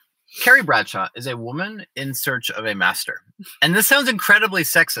that Carrie Bradshaw is a woman in search of a master. And this sounds incredibly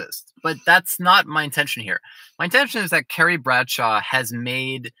sexist, but that's not my intention here. My intention is that Carrie Bradshaw has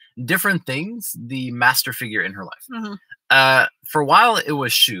made different things the master figure in her life. For a while, it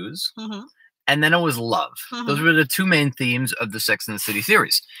was shoes. and then it was love. Those were the two main themes of the Sex and the City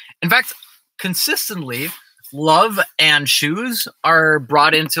series. In fact, consistently, love and shoes are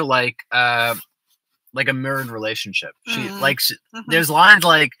brought into like a mirrored relationship. There's lines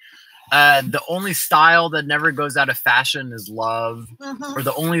like the only style that never goes out of fashion is love, or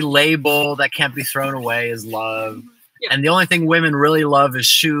the only label that can't be thrown away is love. And the only thing women really love is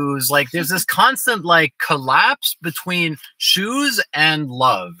shoes. Like there's this constant like collapse between shoes and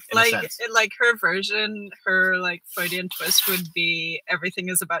love. Like her version, her like Freudian twist would be everything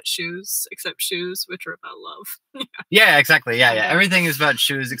is about shoes except shoes, which are about love. Yeah, exactly. Yeah. Everything is about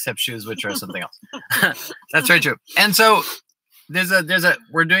shoes except shoes, which are something else. That's very true. And so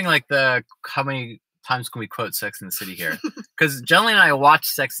we're doing like how many times can we quote Sex and the City here? Because Jelly and I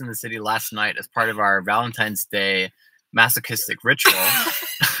watched Sex and the City last night as part of our Valentine's Day masochistic ritual.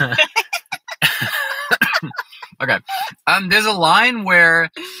 Okay. There's a line where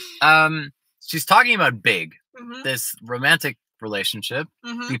she's talking about Big, this romantic relationship,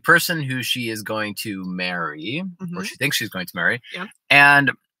 the person who she is going to marry, or she thinks she's going to marry.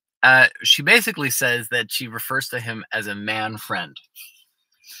 And she basically says that she refers to him as a man friend.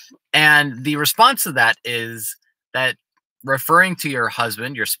 And the response to that is that referring to your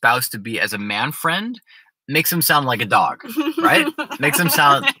husband, your spouse, to be as a man friend makes him sound like a dog, right? Makes him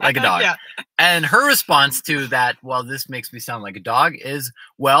sound like a dog. And her response to that, well, this makes me sound like a dog, is,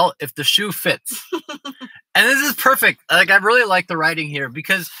 well, if the shoe fits. And this is perfect. Like, I really like the writing here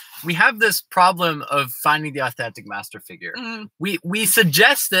because we have this problem of finding the authentic master figure. We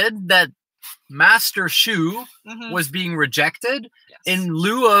suggested that Master Shoe was being rejected in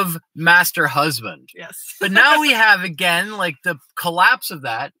lieu of Master Husband. But now we have, again, like the collapse of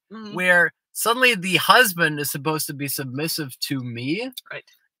that, where suddenly the husband is supposed to be submissive to me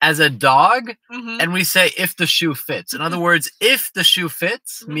as a dog. And we say, if the shoe fits. In other words, if the shoe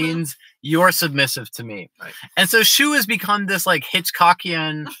fits means you're submissive to me. And so shoe has become this like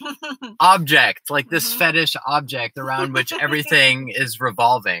Hitchcockian object, like this fetish object around which everything is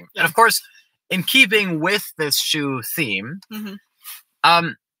revolving. And of course, in keeping with this shoe theme,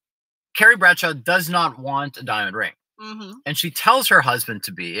 Carrie Bradshaw does not want a diamond ring. And she tells her husband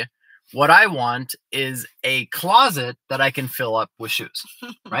to be, what I want is a closet that I can fill up with shoes,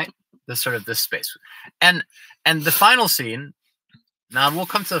 right? This space. And the final scene, now we'll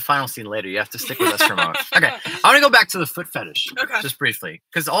come to the final scene later. You have to stick with us for a moment. Okay, I want to go back to the foot fetish, just briefly,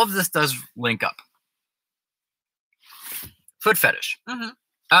 because all of this does link up. Foot fetish.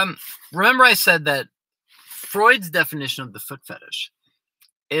 Remember I said that Freud's definition of the foot fetish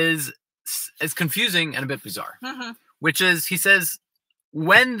is confusing and a bit bizarre, which is, he says,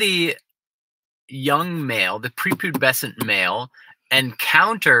 when the young male, the prepubescent male,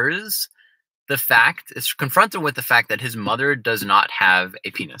 encounters the fact, is confronted with the fact that his mother does not have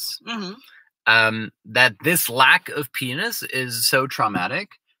a penis, that this lack of penis is so traumatic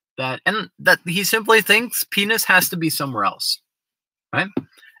that he simply thinks penis has to be somewhere else, right?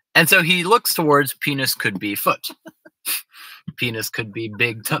 And so he looks towards penis could be foot, penis could be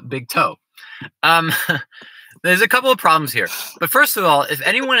big toe. There's a couple of problems here, but first of all, if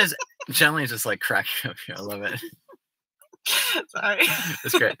anyone is generally just like cracking up here, I love it. Sorry,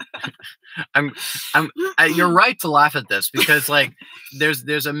 it's great. You're right to laugh at this because like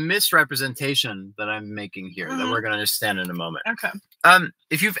there's a misrepresentation that I'm making here that we're gonna understand in a moment.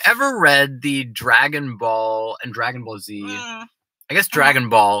 If you've ever read the Dragon Ball and Dragon Ball Z, I guess Dragon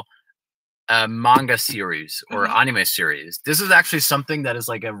Ball manga series or anime series, this is actually something that is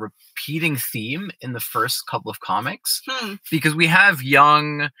like a repeating theme in the first couple of comics, because we have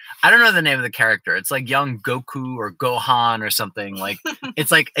young, I don't know the name of the character, it's like young Goku or Gohan or something, like it's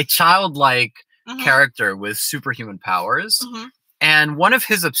like a childlike character with superhuman powers, and one of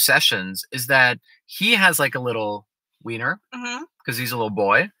his obsessions is that he has like a little wiener because he's a little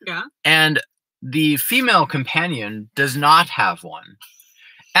boy, and the female companion does not have one.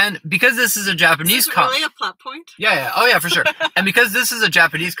 And because this is a Japanese comic, really a plot point? Oh yeah, for sure. And because this is a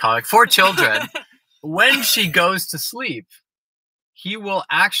Japanese comic for children, when she goes to sleep, he will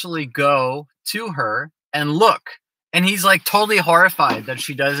actually go to her and look, and he's like totally horrified that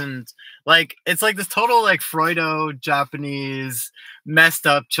she doesn't like. It's like this total like Freudo Japanese messed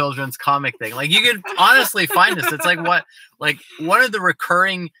up children's comic thing. Like you could honestly find this. It's like one of the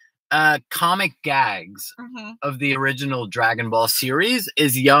recurring comic gags of the original Dragon Ball series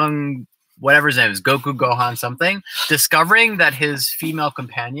is young, whatever his name is, Goku, Gohan, something, discovering that his female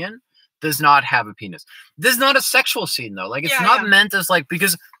companion does not have a penis. This is not a sexual scene though. Like it's not meant as like,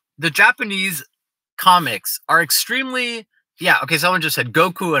 because the Japanese comics are extremely, okay, someone just said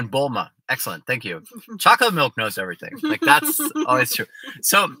Goku and Bulma. Excellent, thank you. Chocolate milk knows everything. Like that's always true.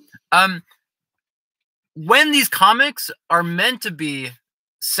 So when these comics are meant to be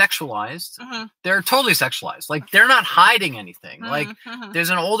sexualized, they're totally sexualized. Like, they're not hiding anything. Like, there's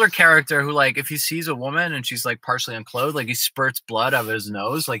an older character who, like, if he sees a woman and she's like partially unclothed, like, he spurts blood out of his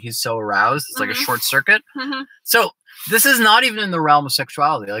nose, like he's so aroused, it's like a short circuit. So this is not even in the realm of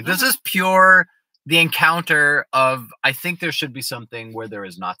sexuality. Like, this is pure the encounter of, I think there should be something where there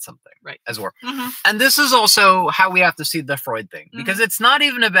is not something, right, as well. And this is also how we have to see the Freud thing, because it's not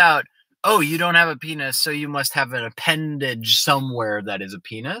even about, oh, you don't have a penis, so you must have an appendage somewhere that is a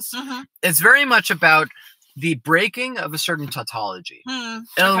penis. It's very much about the breaking of a certain tautology. In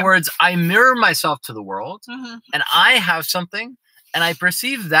other words, I mirror myself to the world, and I have something, and I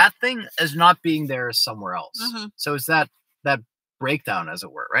perceive that thing as not being there somewhere else. So it's that breakdown, as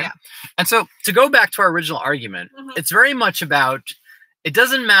it were, right? Yeah. And so to go back to our original argument, it's very much about, it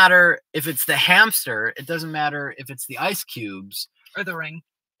doesn't matter if it's the hamster, it doesn't matter if it's the ice cubes. Or the ring.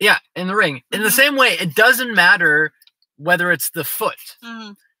 Yeah, in the ring. In the same way, it doesn't matter whether it's the foot.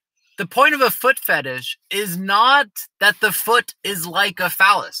 The point of a foot fetish is not that the foot is like a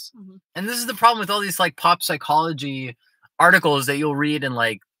phallus. And this is the problem with all these like pop psychology articles that you'll read in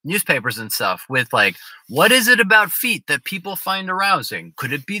like newspapers and stuff with like, what is it about feet that people find arousing?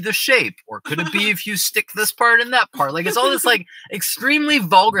 Could it be the shape? Or could it be if you stick this part and that part? Like, it's all this like extremely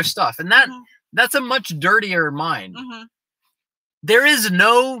vulgar stuff. And that's a much dirtier mind. There is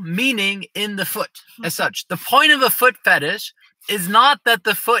no meaning in the foot as such. The point of a foot fetish is not that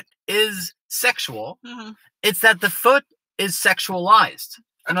the foot is sexual. It's that the foot is sexualized.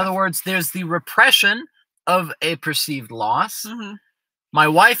 In other words, there's the repression of a perceived loss. My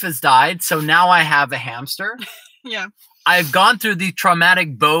wife has died, so now I have a hamster. I've gone through the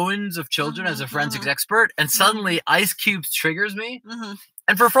traumatic bones of children as a forensics expert, and suddenly ice cubes triggers me.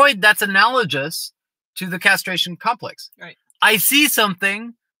 And for Freud, that's analogous to the castration complex. Right. I see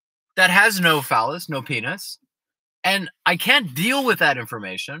something that has no phallus, no penis, and I can't deal with that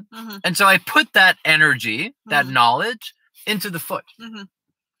information. And so I put that energy, that knowledge, into the foot.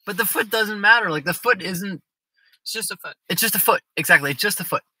 But the foot doesn't matter. Like, the foot isn't... It's just a foot. It's just a foot. Exactly. It's just a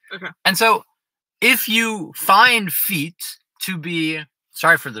foot. Okay. And so if you find feet to be...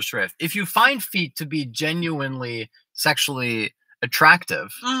 Sorry for the shrift. If you find feet to be genuinely sexually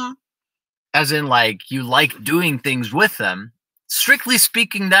attractive... as in, like, you like doing things with them, strictly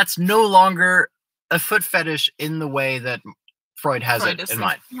speaking, that's no longer a foot fetish in the way that Freud has it in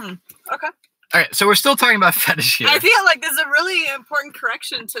mind. Okay. All right, so we're still talking about fetish here. I feel like there's a really important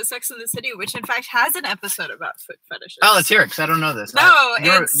correction to Sex and the City, which in fact has an episode about foot fetishes. Oh, let's hear it, because I don't know this. No,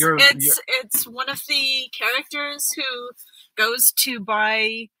 it's one of the characters who goes to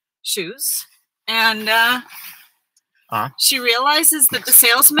buy shoes, and she realizes that the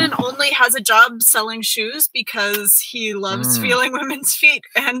salesman only has a job selling shoes because he loves feeling women's feet,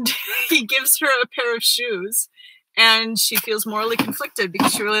 and he gives her a pair of shoes, and she feels morally conflicted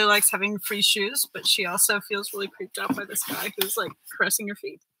because she really likes having free shoes, but she also feels really creeped out by this guy who's like caressing her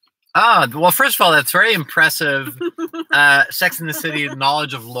feet. Well, first of all, that's very impressive. Sex and the City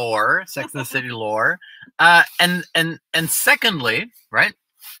knowledge of lore, Sex and the City lore, and secondly, right?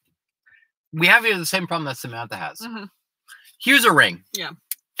 We have here the same problem that Samantha has. Here's a ring. Yeah.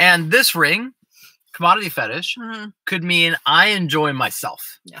 And this ring, commodity fetish, could mean I enjoy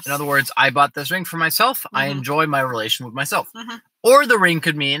myself. Yes. In other words, I bought this ring for myself. I enjoy my relation with myself. Or the ring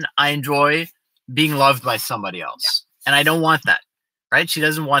could mean I enjoy being loved by somebody else. And I don't want that. Right? She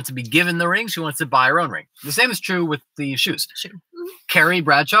doesn't want to be given the ring. She wants to buy her own ring. The same is true with the shoes. Carrie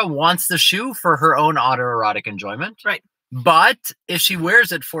Bradshaw wants the shoe for her own autoerotic enjoyment. Right. But if she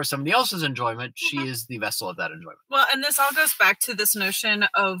wears it for somebody else's enjoyment, she is the vessel of that enjoyment. Well, and this all goes back to this notion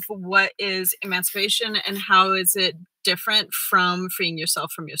of what is emancipation and how is it different from freeing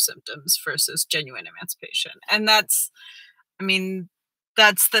yourself from your symptoms versus genuine emancipation. And that's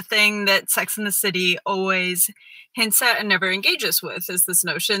the thing that Sex and the City always hints at and never engages with, is this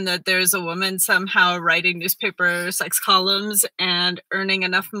notion that there's a woman somehow writing newspaper sex columns and earning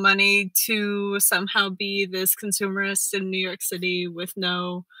enough money to somehow be this consumerist in New York City with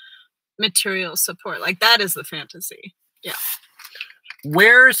no material support. Like, that is the fantasy. Yeah.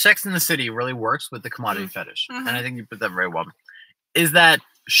 Where Sex and the City really works with the commodity fetish, and I think you put that very well, is that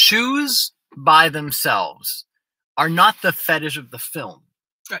shoes by themselves are not the fetish of the film.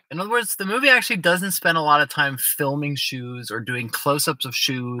 Right. In other words, the movie actually doesn't spend a lot of time filming shoes or doing close-ups of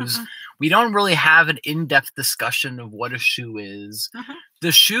shoes. We don't really have an in-depth discussion of what a shoe is.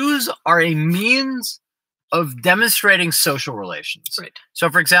 The shoes are a means of demonstrating social relations. Right. So,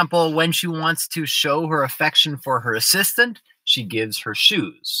 for example, when she wants to show her affection for her assistant, she gives her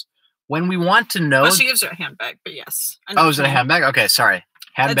shoes. When we want to know... Well, she gives her a handbag, but yes. Oh, is it a handbag? Okay, sorry.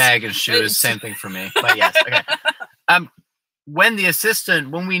 Handbag and shoes, same thing for me. But yes, okay. When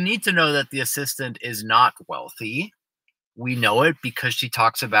we need to know that the assistant is not wealthy, we know it because she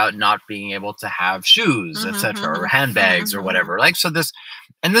talks about not being able to have shoes, etc., or handbags or whatever. Like, so this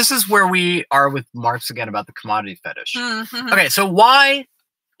is where we are with Marx again about the commodity fetish. Okay, so why,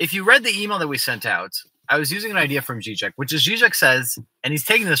 if you read the email that we sent out, I was using an idea from Zizek, which is Zizek says, and he's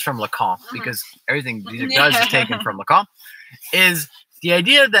taking this from Lacan, because everything Zizek does is taken from Lacan, is the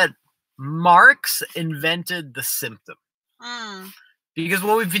idea that Marx invented the symptom. Because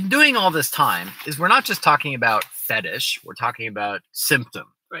what we've been doing all this time is we're not just talking about fetish, we're talking about symptom.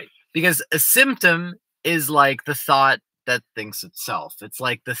 Right. Because a symptom is like the thought that thinks itself. It's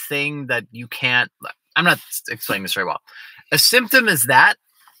like the thing that you can't, I'm not explaining this very well. A symptom is that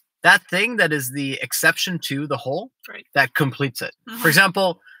thing that is the exception to the whole that completes it. For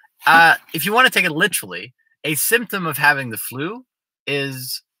example, if you want to take it literally, a symptom of having the flu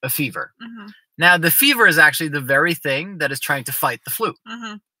is a fever. Now, the fever is actually the very thing that is trying to fight the flu.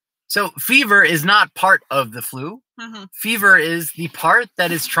 So fever is not part of the flu. Fever is the part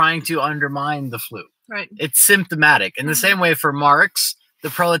that is trying to undermine the flu. Right. It's symptomatic. In the same way for Marx, the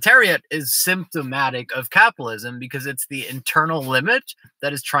proletariat is symptomatic of capitalism because it's the internal limit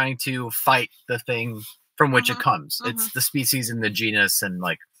that is trying to fight the thing from which it comes. It's the species and the genus and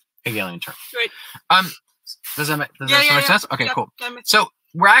like Hegelian term. Right. Does that make sense? Okay, cool. So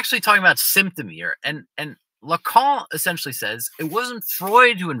we're actually talking about symptom here, and Lacan essentially says it wasn't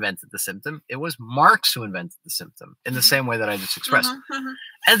Freud who invented the symptom, it was Marx who invented the symptom in the same way that I just expressed.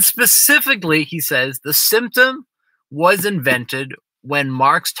 And specifically, he says the symptom was invented when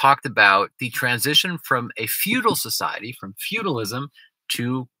Marx talked about the transition from a feudal society, from feudalism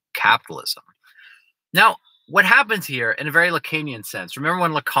to capitalism. Now, what happens here in a very Lacanian sense, remember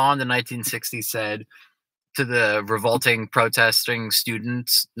when Lacan in the 1960s said to the revolting, protesting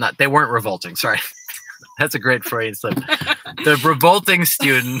students, they weren't revolting, sorry. That's a great Freudian slip. The revolting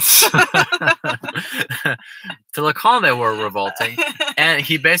students, to Lacan, they were revolting. And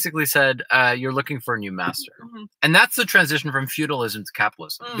he basically said, you're looking for a new master. And that's the transition from feudalism to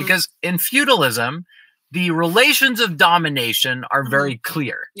capitalism. Because in feudalism, the relations of domination are very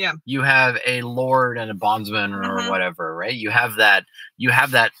clear. Yeah. You have a lord and a bondsman or whatever, right? You have that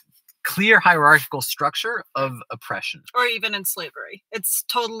clear hierarchical structure of oppression. Or even in slavery. It's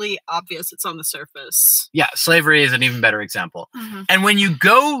totally obvious. It's on the surface. Yeah, slavery is an even better example. And when you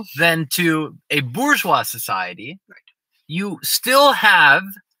go then to a bourgeois society, you still have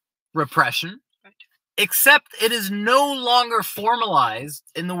repression, except it is no longer formalized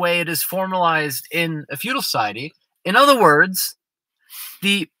in the way it is formalized in a feudal society. In other words,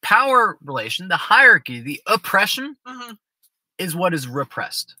 the power relation, the hierarchy, the oppression is what is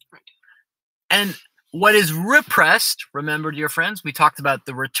repressed. And what is repressed, remember, dear friends, we talked about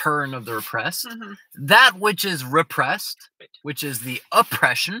the return of the repressed. That which is repressed, which is the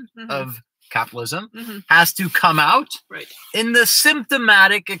oppression of capitalism, has to come out in the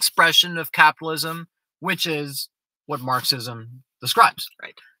symptomatic expression of capitalism, which is what Marxism describes.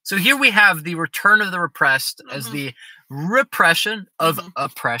 So here we have the return of the repressed as the repression of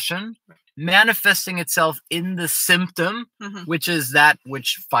oppression, manifesting itself in the symptom, which is that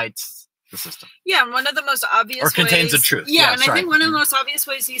which fights the system. Yeah, and one of the most obvious ways, contains the truth. Yeah, and I think one of the most obvious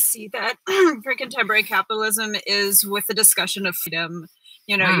ways you see that for contemporary capitalism is with the discussion of freedom.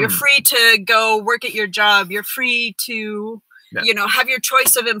 You know, you're free to go work at your job. You're free to, you know, have your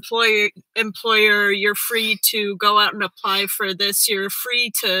choice of employer. You're free to go out and apply for this. You're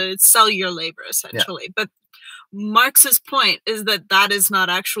free to sell your labor, essentially. But Marx's point is that that is not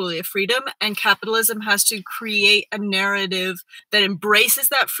actually a freedom, and capitalism has to create a narrative that embraces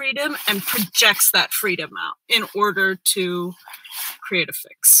that freedom and projects that freedom out in order to create a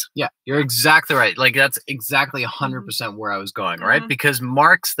fix. Yeah, you're exactly right. Like, that's exactly 100% where I was going, right? Because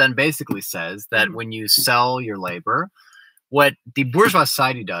Marx then basically says that when you sell your labor, what the bourgeois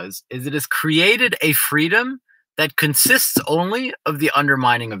society does is it has created a freedom that consists only of the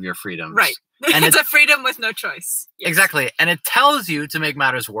undermining of your freedoms. Right. And it's a freedom with no choice. Yes. Exactly. And it tells you, to make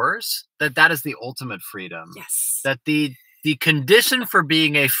matters worse, that that is the ultimate freedom. Yes. That the condition for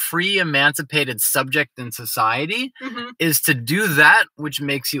being a free, emancipated subject in society is to do that which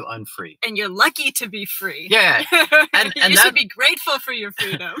makes you unfree. And you're lucky to be free. Yeah. And you should be grateful for your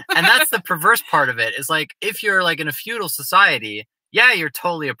freedom. And that's the perverse part of it, is like, if you're like in a feudal society, yeah, you're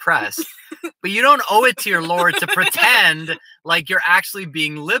totally oppressed, but you don't owe it to your lord to pretend like you're actually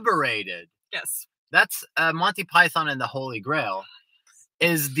being liberated. Yes. That's Monty Python and the Holy Grail.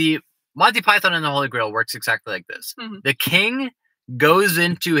 Monty Python and the Holy Grail works exactly like this. The king goes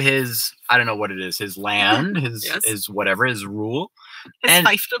into his, I don't know what it is, his land, his Yes. his whatever, his rule, His and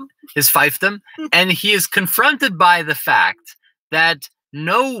fiefdom. his fiefdom, and he is confronted by the fact that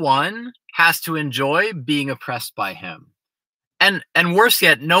no one has to enjoy being oppressed by him. And worse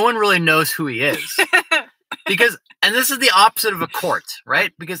yet, no one really knows who he is. Because, and this is the opposite of a court,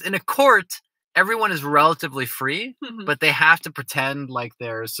 right? Because in a court, everyone is relatively free, but they have to pretend like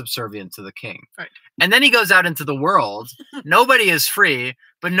they're subservient to the king. Right. And then he goes out into the world. Nobody is free,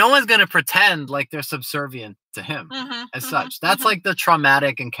 but no one's going to pretend like they're subservient to him as such. That's like the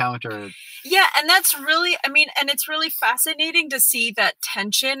traumatic encounter. Yeah, and that's really, I mean, and it's really fascinating to see that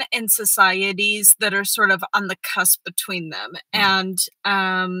tension in societies that are sort of on the cusp between them. And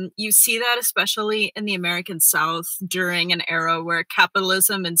you see that especially in the American South during an era where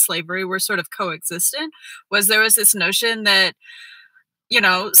capitalism and slavery were sort of coexistent, was there was this notion that, you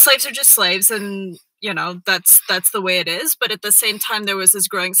know, slaves are just slaves and, you know, that's the way it is. But at the same time, there was this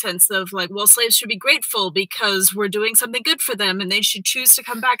growing sense of like, well, slaves should be grateful because we're doing something good for them and they should choose to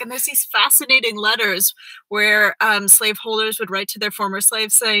come back. And there's these fascinating letters where slaveholders would write to their former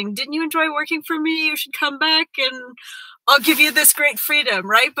slaves saying, didn't you enjoy working for me? You should come back and I'll give you this great freedom,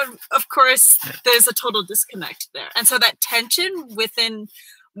 right? But of course, there's a total disconnect there. And so that tension within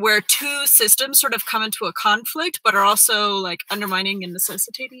where two systems sort of come into a conflict, but are also like undermining and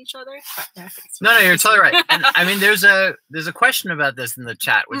necessitating each other. No, you're totally right. And I mean, there's a question about this in the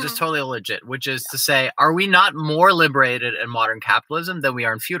chat, which is totally legit, which is to say, are we not more liberated in modern capitalism than we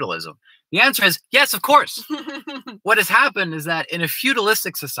are in feudalism? The answer is yes, of course. What has happened is that in a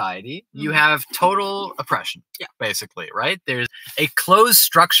feudalistic society, you have total oppression, basically, right? There's a closed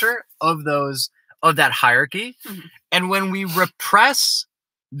structure of that hierarchy. And when we repress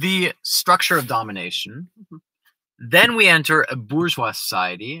the structure of domination, then we enter a bourgeois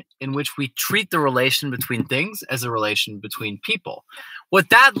society in which we treat the relation between things as a relation between people. What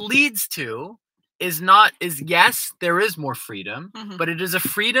that leads to is yes, there is more freedom, but it is a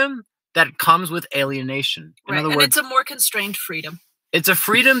freedom that comes with alienation. In other words, it's a more constrained freedom. It's a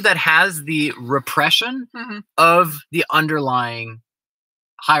freedom that has the repression of the underlying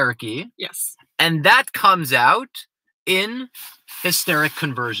hierarchy. Yes. And that comes out in hysteric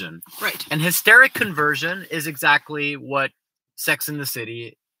conversion. Right. And hysteric conversion is exactly what Sex and the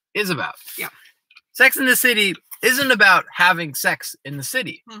City is about. Yeah. Sex and the City isn't about having sex in the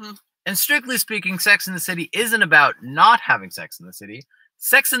city. And strictly speaking, Sex and the City isn't about not having sex in the city.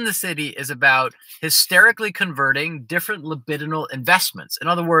 Sex and the City is about hysterically converting different libidinal investments. In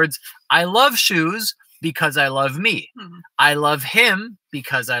other words, I love shoes because I love me. I love him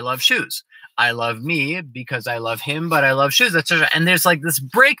because I love shoes. I love me because I love him, but I love shoes, etc. And there's like this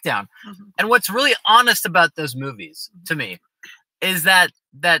breakdown. And what's really honest about those movies to me is that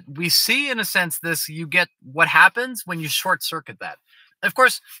we see, in a sense, you get what happens when you short circuit that. Of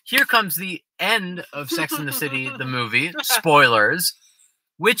course, here comes the end of Sex and the City, the movie, spoilers,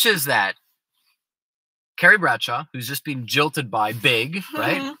 which is that Carrie Bradshaw, who's just been jilted by Big,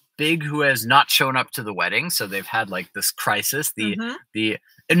 right? Big, who has not shown up to the wedding, so they've had like this crisis.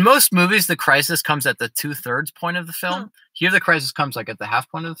 In most movies, the crisis comes at the 2/3 point of the film. Here, the crisis comes like at the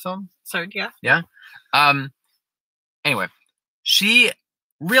half point of the film. Third, yeah. Yeah. Anyway,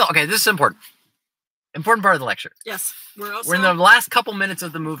 okay, this is important. Important part of the lecture. Yes. We're in the last couple minutes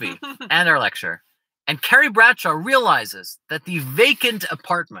of the movie and our lecture. And Carrie Bradshaw realizes that the vacant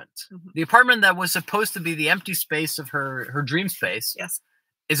apartment, the apartment that was supposed to be the empty space of her dream space,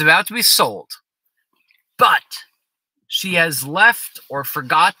 is about to be sold. But she has left or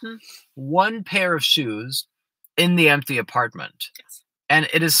forgotten one pair of shoes in the empty apartment. And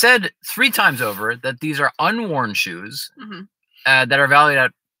it is said 3 times over that these are unworn shoes that are valued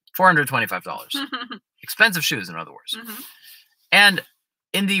at $425. Expensive shoes, in other words. And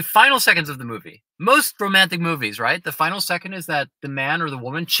in the final seconds of the movie, most romantic movies, right? The final second is that the man or the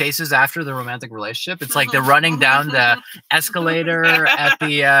woman chases after the romantic relationship. It's like they're running down the escalator at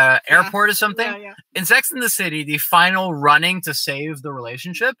the airport or something. In Sex and the City, the final running to save the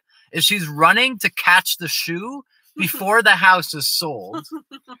relationship is she's running to catch the shoe before the house is sold.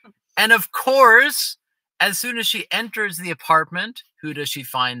 And of course, as soon as she enters the apartment, who does she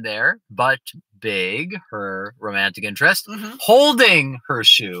find there but Big, her romantic interest, holding her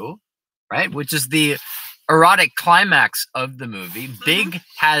shoe, right? Which is the erotic climax of the movie. Big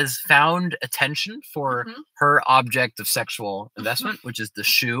has found attention for her object of sexual investment, which is the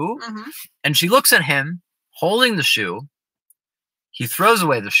shoe. And she looks at him holding the shoe. He throws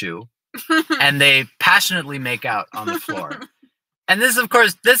away the shoe and they passionately make out on the floor. And this, of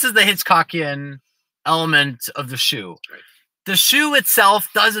course, this is the Hitchcockian element of the shoe. The shoe itself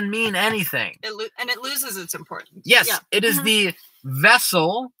doesn't mean anything. And it loses its importance. Yes, Yeah. it is the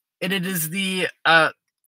vessel. It is the